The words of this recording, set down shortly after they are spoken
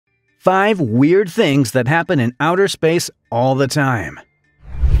5 weird things that happen in outer space all the time.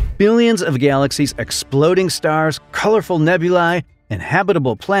 Billions of galaxies, exploding stars, colorful nebulae,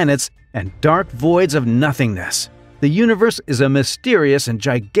 inhabitable planets, and dark voids of nothingness. The universe is a mysterious and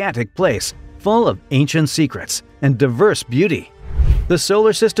gigantic place, full of ancient secrets and diverse beauty. The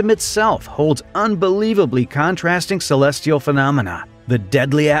solar system itself holds unbelievably contrasting celestial phenomena: the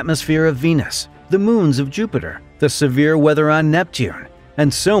deadly atmosphere of Venus, the moons of Jupiter, the severe weather on Neptune,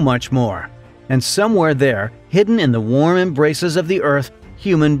 and so much more. And somewhere there, hidden in the warm embraces of the Earth,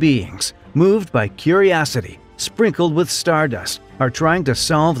 human beings, moved by curiosity, sprinkled with stardust, are trying to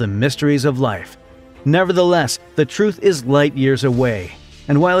solve the mysteries of life. Nevertheless, the truth is light years away.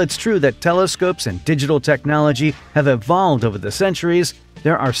 And while it's true that telescopes and digital technology have evolved over the centuries,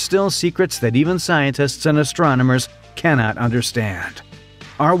 there are still secrets that even scientists and astronomers cannot understand.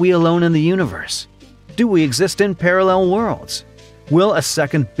 Are we alone in the universe? Do we exist in parallel worlds? Will a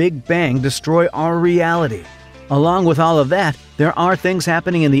second Big Bang destroy our reality? Along with all of that, there are things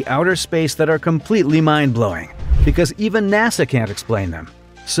happening in the outer space that are completely mind-blowing, because even NASA can't explain them.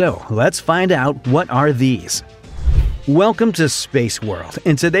 So let's find out what are these. Welcome to Space World.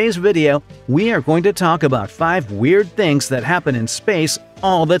 In today's video, we are going to talk about 5 weird things that happen in space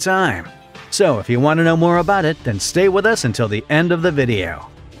all the time. So if you want to know more about it, then stay with us until the end of the video.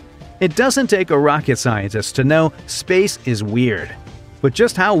 It doesn't take a rocket scientist to know space is weird. But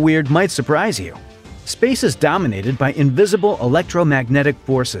just how weird might surprise you. Space is dominated by invisible electromagnetic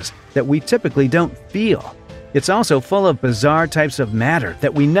forces that we typically don't feel. It's also full of bizarre types of matter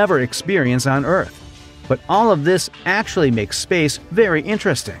that we never experience on Earth. But all of this actually makes space very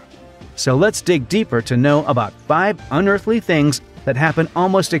interesting. So let's dig deeper to know about 5 unearthly things that happen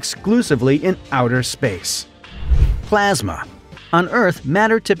almost exclusively in outer space. Plasma. On Earth,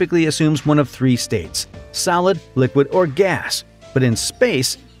 matter typically assumes one of 3 states: solid, liquid, or gas. But in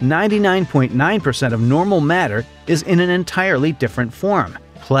space, 99.9% of normal matter is in an entirely different form: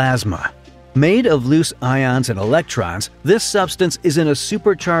 plasma. Made of loose ions and electrons, this substance is in a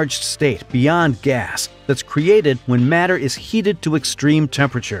supercharged state beyond gas that's created when matter is heated to extreme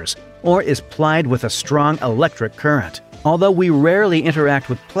temperatures or is plied with a strong electric current. Although we rarely interact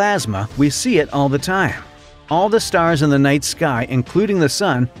with plasma, we see it all the time. All the stars in the night sky, including the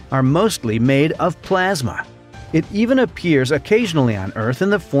sun, are mostly made of plasma. It even appears occasionally on Earth in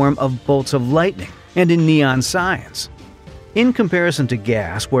the form of bolts of lightning and in neon signs. In comparison to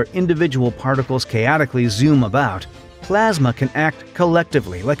gas, where individual particles chaotically zoom about, plasma can act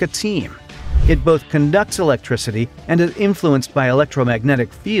collectively like a team. It both conducts electricity and is influenced by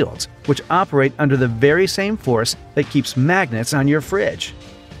electromagnetic fields, which operate under the very same force that keeps magnets on your fridge.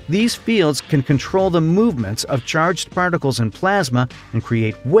 These fields can control the movements of charged particles in plasma and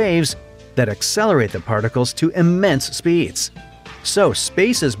create waves that accelerate the particles to immense speeds. So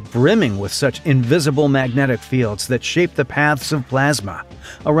space is brimming with such invisible magnetic fields that shape the paths of plasma.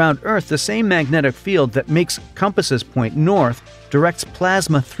 Around Earth, the same magnetic field that makes compasses point north directs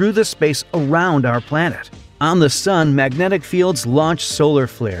plasma through the space around our planet. On the Sun, magnetic fields launch solar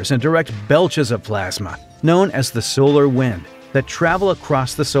flares and direct belches of plasma, known as the solar wind, that travel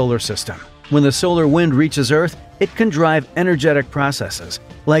across the solar system. When the solar wind reaches Earth, it can drive energetic processes,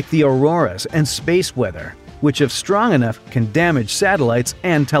 like the auroras and space weather, which if strong enough can damage satellites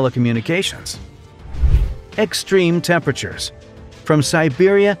and telecommunications. Extreme temperatures. From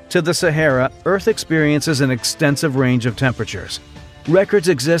Siberia to the Sahara, Earth experiences an extensive range of temperatures. Records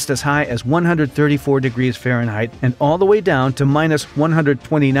exist as high as 134 degrees Fahrenheit and all the way down to minus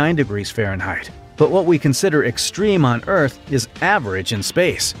 129 degrees Fahrenheit. But what we consider extreme on Earth is average in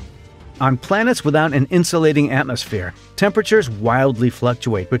space. On planets without an insulating atmosphere, temperatures wildly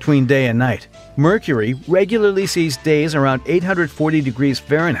fluctuate between day and night. Mercury regularly sees days around 840 degrees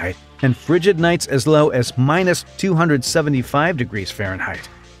Fahrenheit and frigid nights as low as minus 275 degrees Fahrenheit.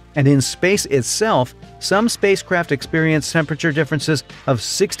 And in space itself, some spacecraft experience temperature differences of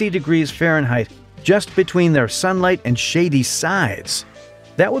 60 degrees Fahrenheit just between their sunlight and shady sides.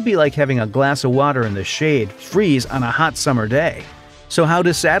 That would be like having a glass of water in the shade freeze on a hot summer day. So how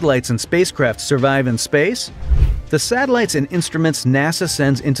do satellites and spacecraft survive in space? The satellites and instruments NASA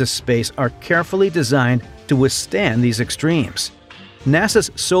sends into space are carefully designed to withstand these extremes.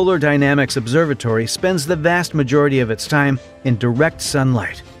 NASA's Solar Dynamics Observatory spends the vast majority of its time in direct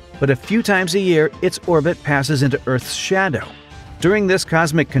sunlight, but a few times a year its orbit passes into Earth's shadow. During this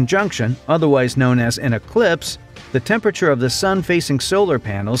cosmic conjunction, otherwise known as an eclipse, the temperature of the sun-facing solar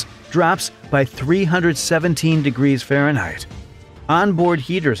panels drops by 317 degrees Fahrenheit. Onboard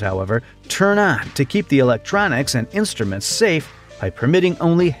heaters, however, turn on to keep the electronics and instruments safe by permitting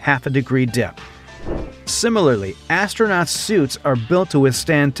only half a degree dip. Similarly, astronauts' suits are built to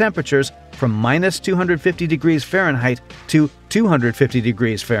withstand temperatures from -250 degrees Fahrenheit to 250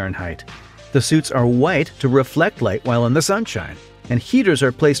 degrees Fahrenheit. The suits are white to reflect light while in the sunshine, and heaters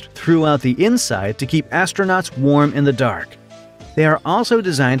are placed throughout the inside to keep astronauts warm in the dark. They are also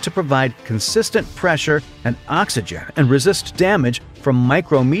designed to provide consistent pressure and oxygen and resist damage from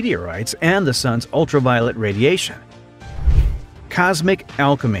micrometeorites and the sun's ultraviolet radiation. Cosmic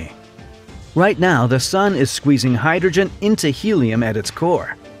alchemy. Right now, the sun is squeezing hydrogen into helium at its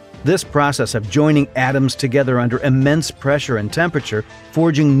core. This process of joining atoms together under immense pressure and temperature,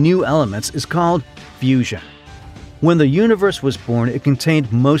 forging new elements, is called fusion. When the universe was born, it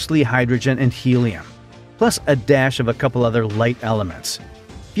contained mostly hydrogen and helium, plus a dash of a couple other light elements.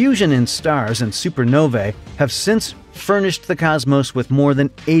 Fusion in stars and supernovae have since furnished the cosmos with more than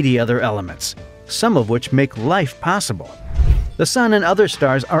 80 other elements, some of which make life possible. The sun and other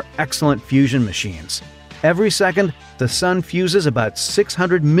stars are excellent fusion machines. Every second, the sun fuses about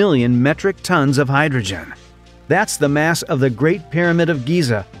 600 million metric tons of hydrogen. That's the mass of the Great Pyramid of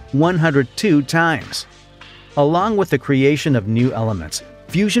Giza 102 times. Along with the creation of new elements,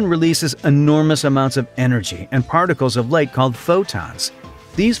 fusion releases enormous amounts of energy and particles of light called photons.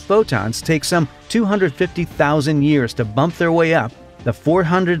 These photons take some 250,000 years to bump their way up the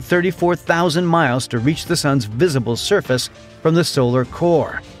 434,000 miles to reach the sun's visible surface from the solar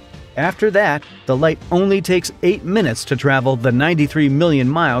core. After that, the light only takes 8 minutes to travel the 93 million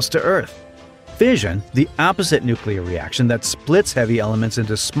miles to Earth. Fission, the opposite nuclear reaction that splits heavy elements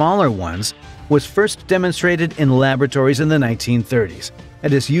into smaller ones, was first demonstrated in laboratories in the 1930s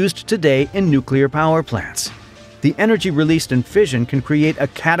and is used today in nuclear power plants. The energy released in fission can create a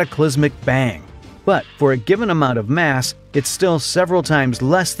cataclysmic bang, but for a given amount of mass, it's still several times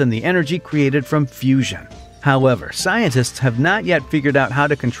less than the energy created from fusion. However, scientists have not yet figured out how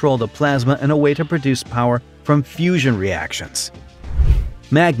to control the plasma in a way to produce power from fusion reactions.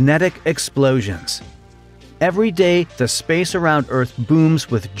 Magnetic explosions. Every day, the space around Earth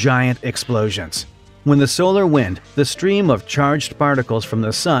booms with giant explosions. When the solar wind, the stream of charged particles from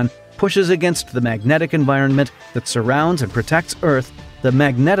the sun, pushes against the magnetic environment that surrounds and protects Earth, the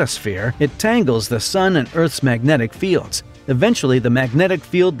magnetosphere, it tangles the sun and Earth's magnetic fields. Eventually, the magnetic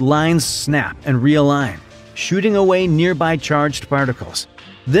field lines snap and realign, shooting away nearby charged particles.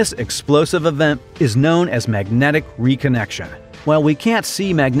 This explosive event is known as magnetic reconnection. While we can't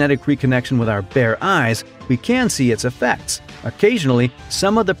see magnetic reconnection with our bare eyes, we can see its effects. Occasionally,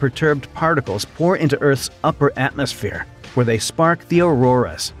 some of the perturbed particles pour into Earth's upper atmosphere, where they spark the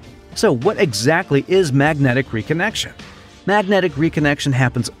auroras. So what exactly is magnetic reconnection? Magnetic reconnection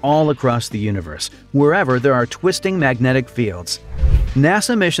happens all across the universe, wherever there are twisting magnetic fields.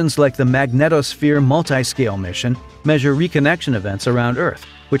 NASA missions like the Magnetosphere Multiscale mission measure reconnection events around Earth,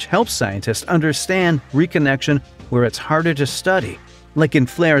 which helps scientists understand reconnection where it's harder to study, like in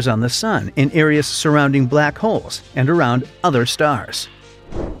flares on the sun in areas surrounding black holes and around other stars.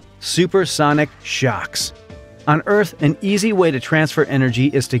 Supersonic shocks. On Earth, an easy way to transfer energy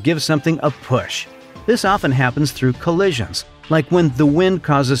is to give something a push. This often happens through collisions, like when the wind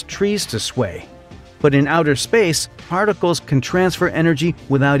causes trees to sway. But in outer space, particles can transfer energy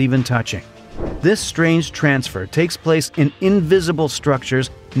without even touching. This strange transfer takes place in invisible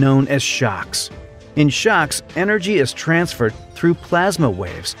structures known as shocks. In shocks, energy is transferred through plasma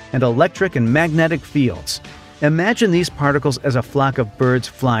waves and electric and magnetic fields. Imagine these particles as a flock of birds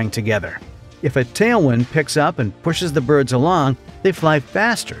flying together. If a tailwind picks up and pushes the birds along, they fly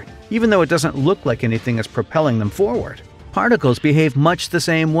faster, even though it doesn't look like anything is propelling them forward. Particles behave much the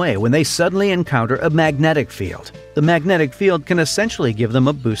same way when they suddenly encounter a magnetic field. The magnetic field can essentially give them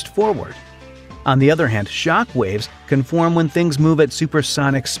a boost forward. On the other hand, shock waves can form when things move at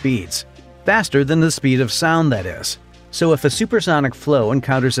supersonic speeds, faster than the speed of sound, that is. So if a supersonic flow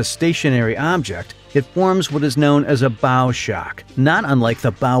encounters a stationary object, it forms what is known as a bow shock, not unlike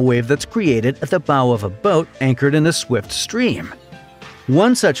the bow wave that's created at the bow of a boat anchored in a swift stream.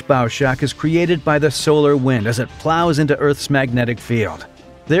 One such bow shock is created by the solar wind as it plows into Earth's magnetic field.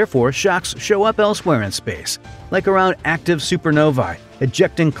 Therefore, shocks show up elsewhere in space, like around active supernovae,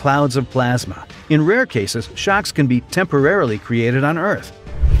 ejecting clouds of plasma. In rare cases, shocks can be temporarily created on Earth.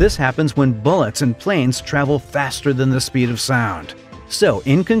 This happens when bullets and planes travel faster than the speed of sound. So,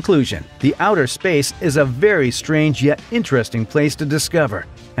 in conclusion, the outer space is a very strange yet interesting place to discover,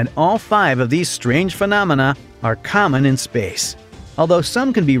 and all 5 of these strange phenomena are common in space. Although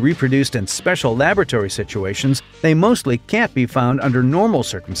some can be reproduced in special laboratory situations, they mostly can't be found under normal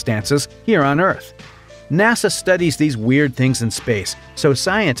circumstances here on Earth. NASA studies these weird things in space so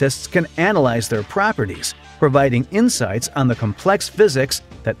scientists can analyze their properties, providing insights on the complex physics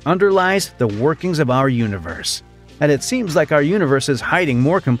that underlies the workings of our universe. And it seems like our universe is hiding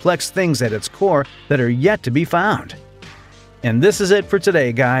more complex things at its core that are yet to be found. And this is it for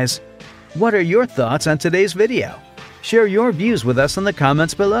today, guys. What are your thoughts on today's video? Share your views with us in the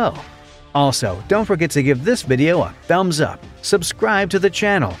comments below. Also, don't forget to give this video a thumbs up, subscribe to the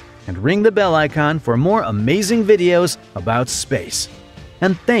channel, and ring the bell icon for more amazing videos about space.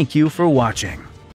 And thank you for watching.